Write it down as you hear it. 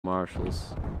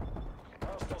Marshals.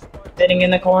 Sitting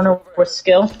in the corner with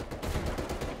skill.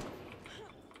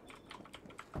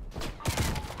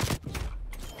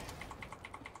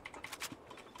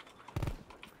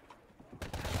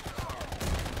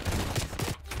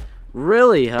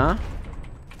 Really, huh?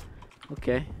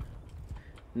 Okay.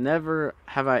 Never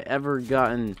have I ever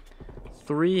gotten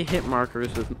 3 hit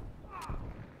markers with...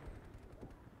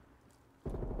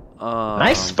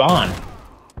 Nice spawn.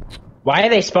 Why are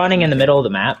they spawning in the middle of the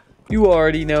map? You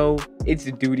already know, it's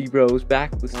the Duty Bros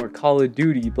back with more Call of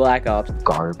Duty Black Ops.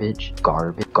 Garbage.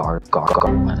 What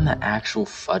in the actual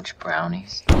fudge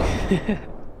brownies?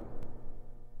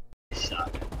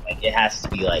 Suck. Like, it has to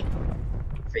be, like,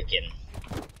 freaking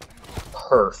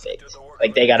perfect.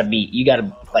 Like, they gotta be, you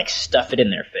gotta, like, stuff it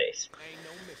in their face.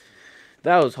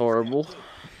 That was horrible.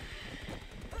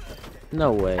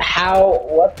 No way. How?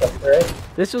 What the frick?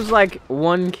 This was like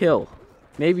 1 kill.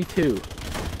 Maybe 2.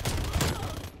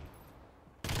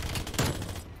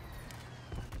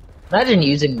 Imagine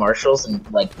using marshals and,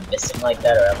 like, missing like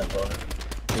that around the corner.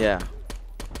 Yeah.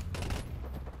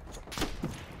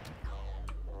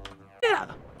 Yeah.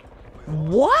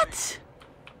 What?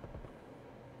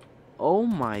 Oh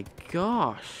my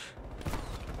gosh.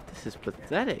 This is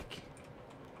pathetic.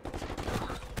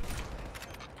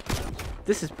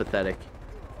 This is pathetic.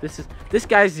 This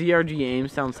guy's ZRG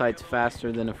aims down sights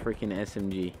faster than a freaking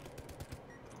SMG.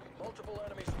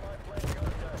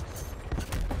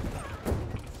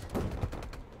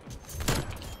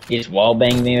 He just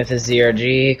wallbanged me with his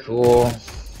ZRG. Cool.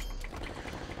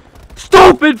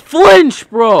 Stupid flinch,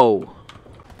 bro!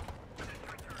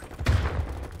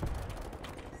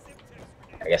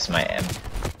 I guess my M.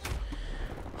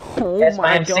 Oh Guess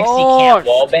my my M60 can't gosh,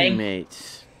 wallbang? teammates.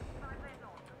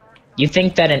 You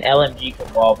think that an LMG can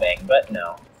wallbang, but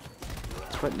no.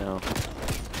 But no.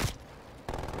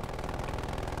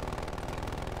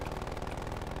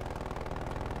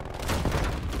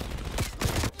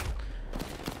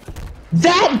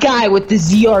 That guy with the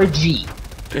ZRG!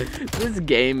 This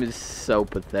game is so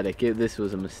pathetic. This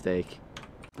was a mistake.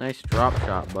 Nice drop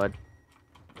shot, bud.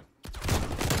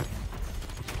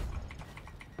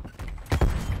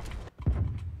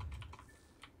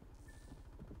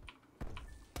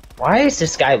 Why is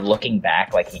this guy looking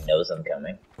back like he knows I'm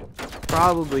coming?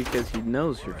 Probably because he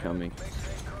knows you're coming.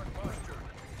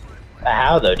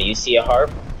 How though? Do you see a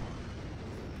harp?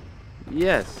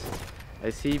 Yes.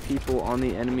 I see people on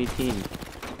the enemy team.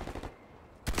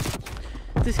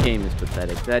 This game is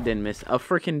pathetic. That didn't miss. A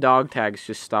freaking dog tags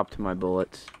just stopped my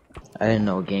bullets. I didn't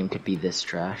know a game could be this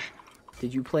trash.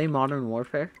 Did you play Modern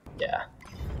Warfare? Yeah.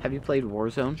 Have you played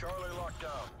Warzone?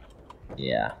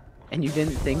 Yeah. And you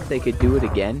didn't think they could do it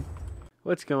again?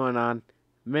 What's going on?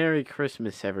 Merry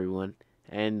Christmas, everyone.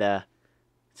 And,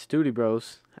 it's Duty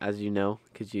Bros, as you know,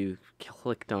 because you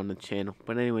clicked on the channel.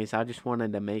 But anyways, I just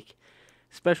wanted to make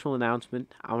a special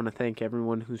announcement. I want to thank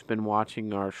everyone who's been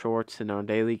watching our shorts and our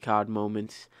daily COD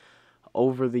moments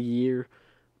over the year.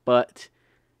 But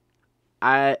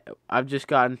I've just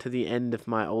gotten to the end of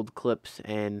my old clips,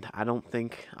 and I don't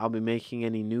think I'll be making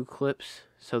any new clips.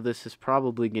 So this is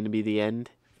probably going to be the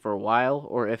end for a while,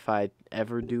 or if I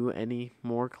ever do any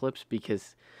more clips,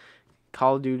 because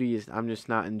Call of Duty is, I'm just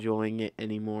not enjoying it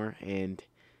anymore, and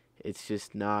it's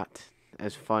just not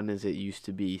as fun as it used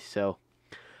to be. So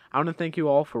I want to thank you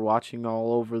all for watching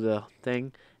all over the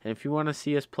thing, and if you want to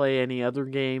see us play any other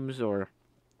games or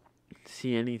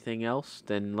see anything else,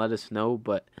 then let us know.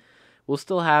 But we'll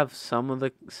still have some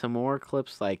more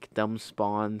clips like dumb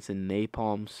spawns and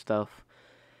napalm stuff,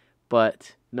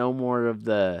 but no more of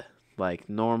the like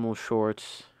normal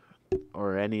shorts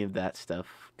or any of that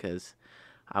stuff, because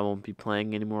I won't be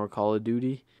playing any more Call of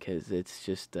Duty, because it's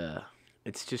just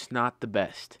not the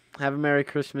best. Have a Merry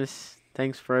Christmas.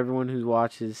 Thanks for everyone who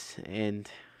watches, and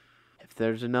if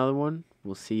there's another one,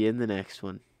 we'll see you in the next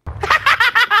one.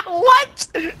 What?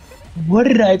 What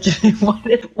did I just what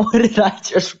did I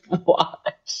just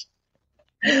watch?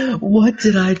 What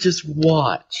did I just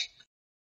watch?